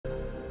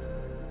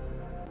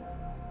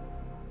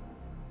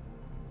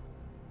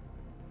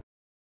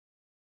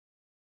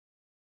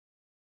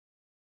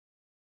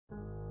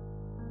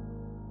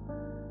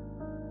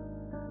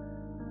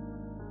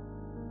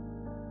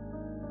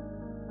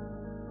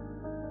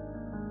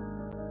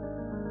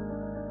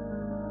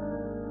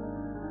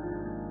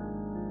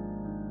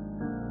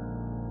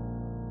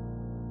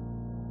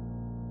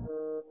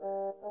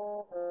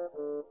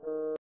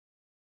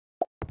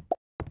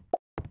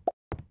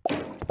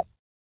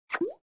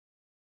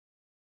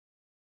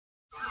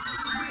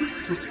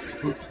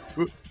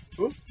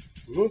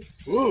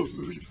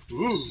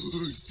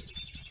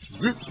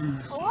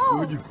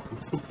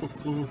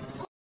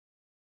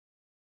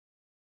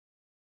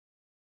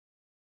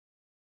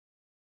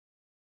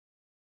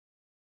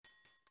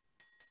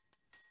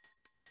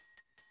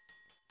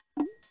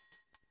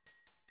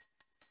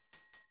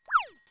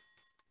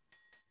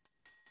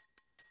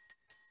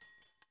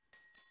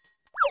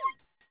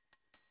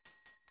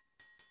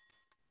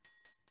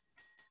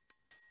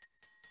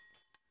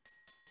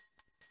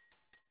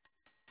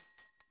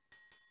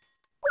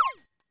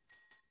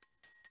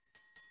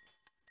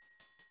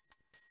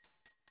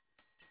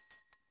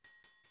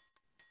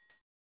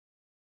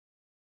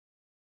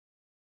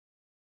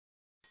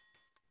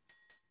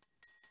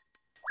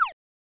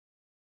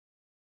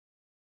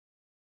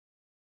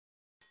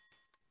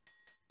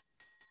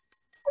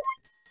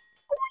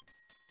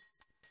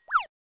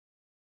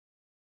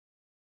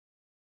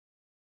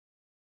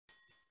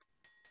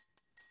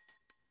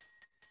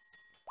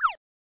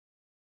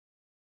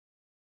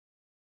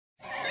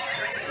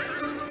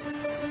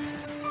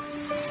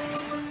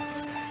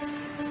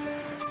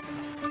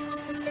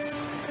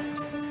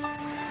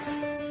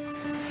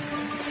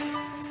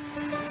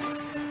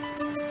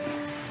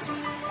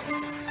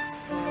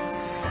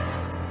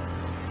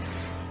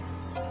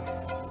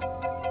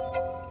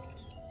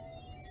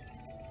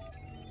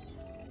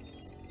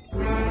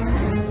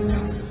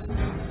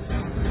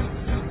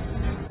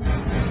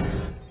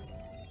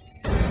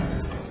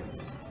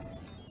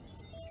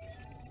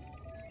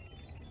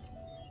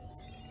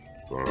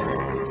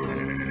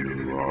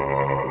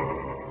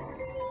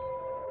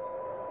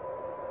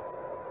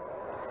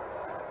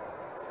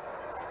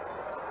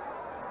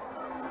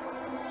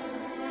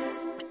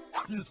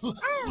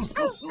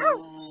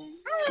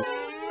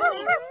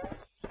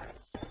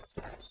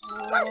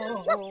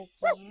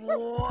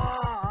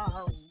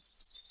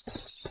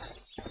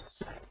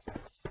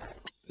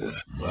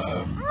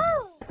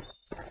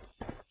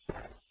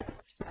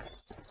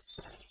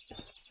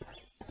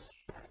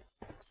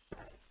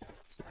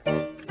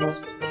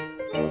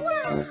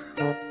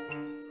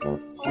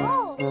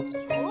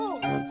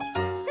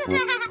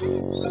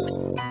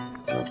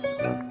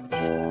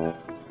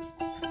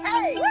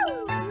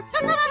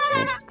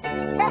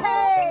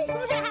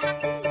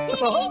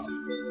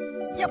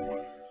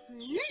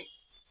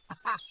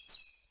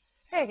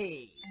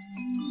Hey!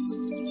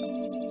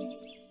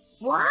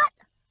 What?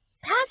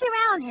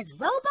 Paziral and his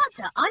robots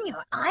are on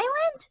your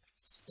island?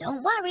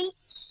 Don't worry.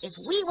 If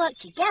we work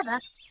together,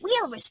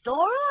 we'll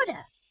restore order.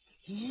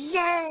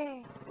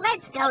 Yay!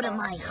 Let's go to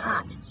my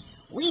hut.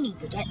 We need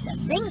to get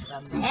some things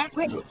from there.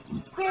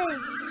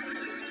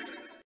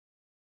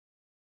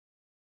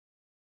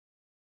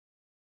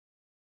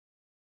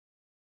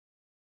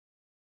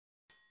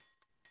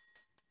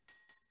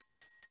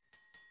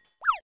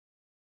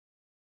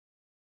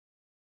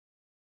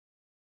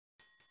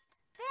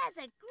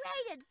 There's a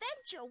great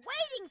adventure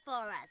waiting for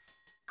us.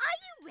 Are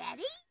you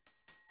ready?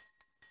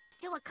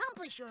 To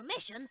accomplish your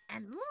mission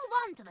and move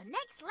on to the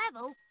next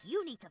level,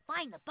 you need to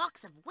find the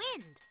box of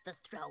wind, the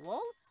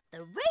throw-all, the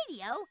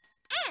radio,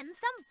 and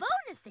some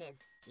bonuses,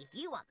 if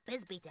you want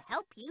Bisbee to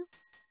help you.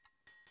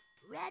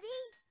 Ready?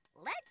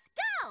 Let's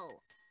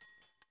go!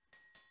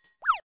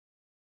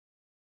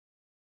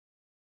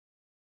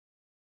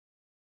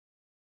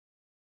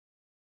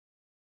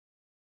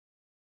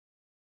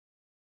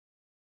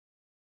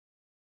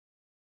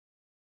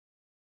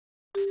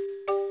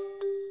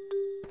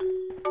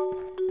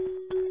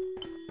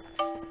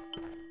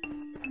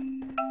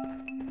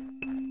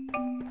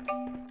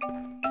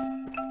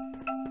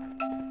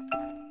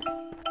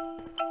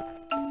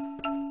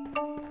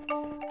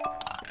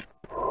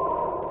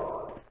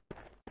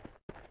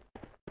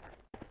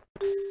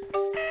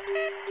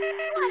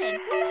 What a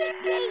great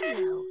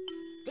radio!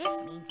 This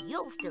means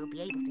you'll still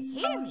be able to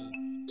hear me,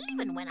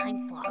 even when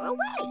I'm far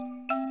away.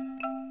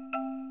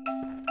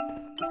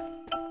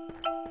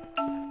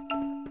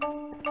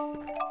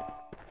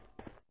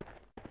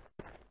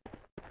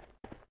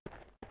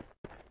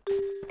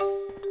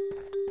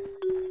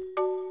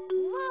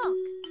 Look!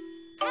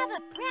 Have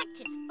a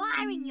practice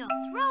firing your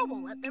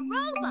throwable at the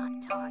robot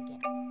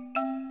target.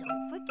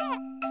 Don't forget,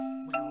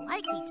 we're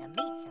likely to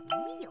meet some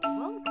real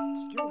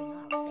robots during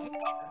our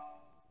adventure.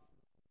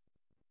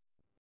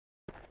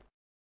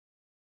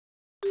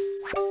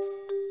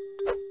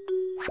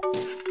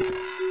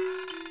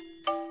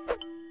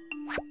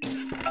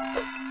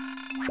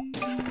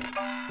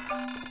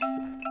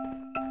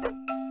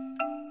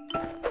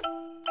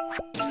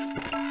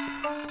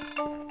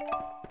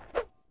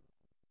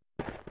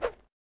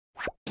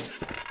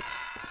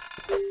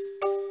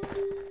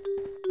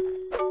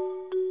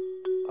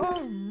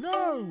 Oh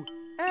no!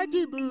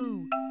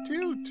 Adiboo!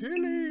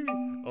 Tilly!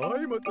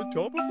 I'm at the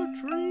top of the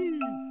tree!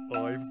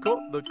 I've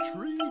got the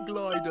tree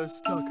glider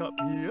stuck up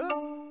here!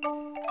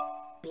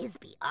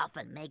 Bisbee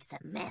often makes a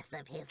mess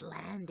of his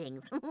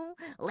landings.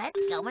 Let's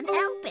go and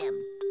help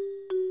him.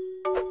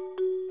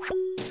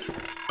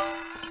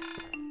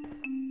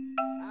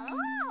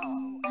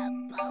 Oh, a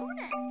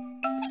bonus!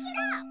 Pick it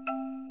up!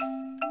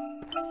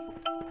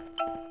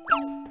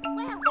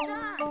 Well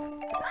done!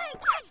 Try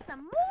and catch some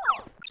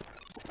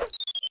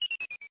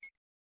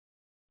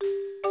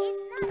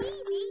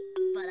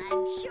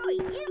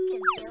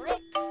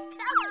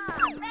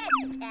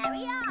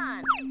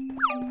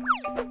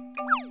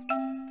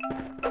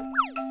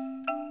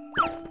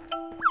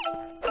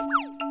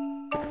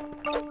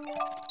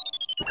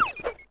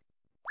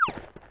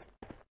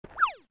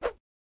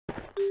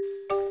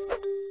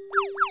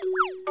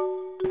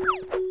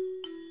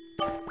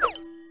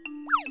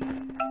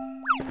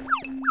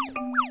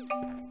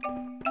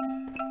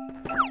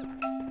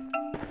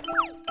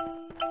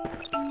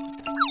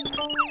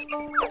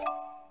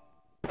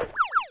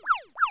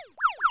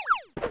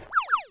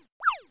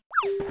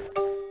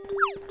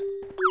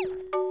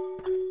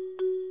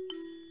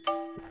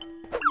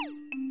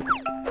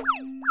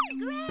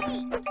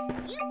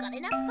got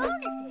enough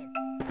bonuses.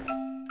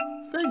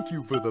 Thank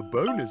you for the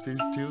bonuses,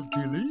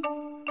 Tilly.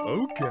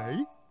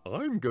 Okay,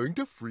 I'm going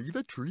to free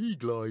the tree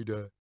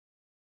glider.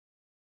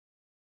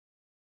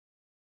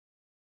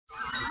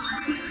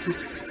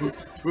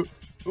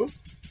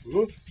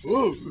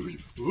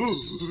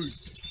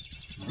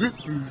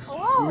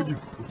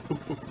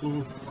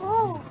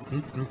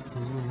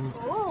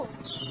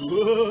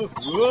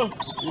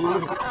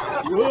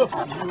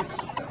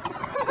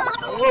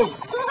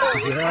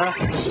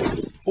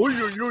 Oi,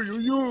 oi, oi,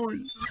 oi, oi.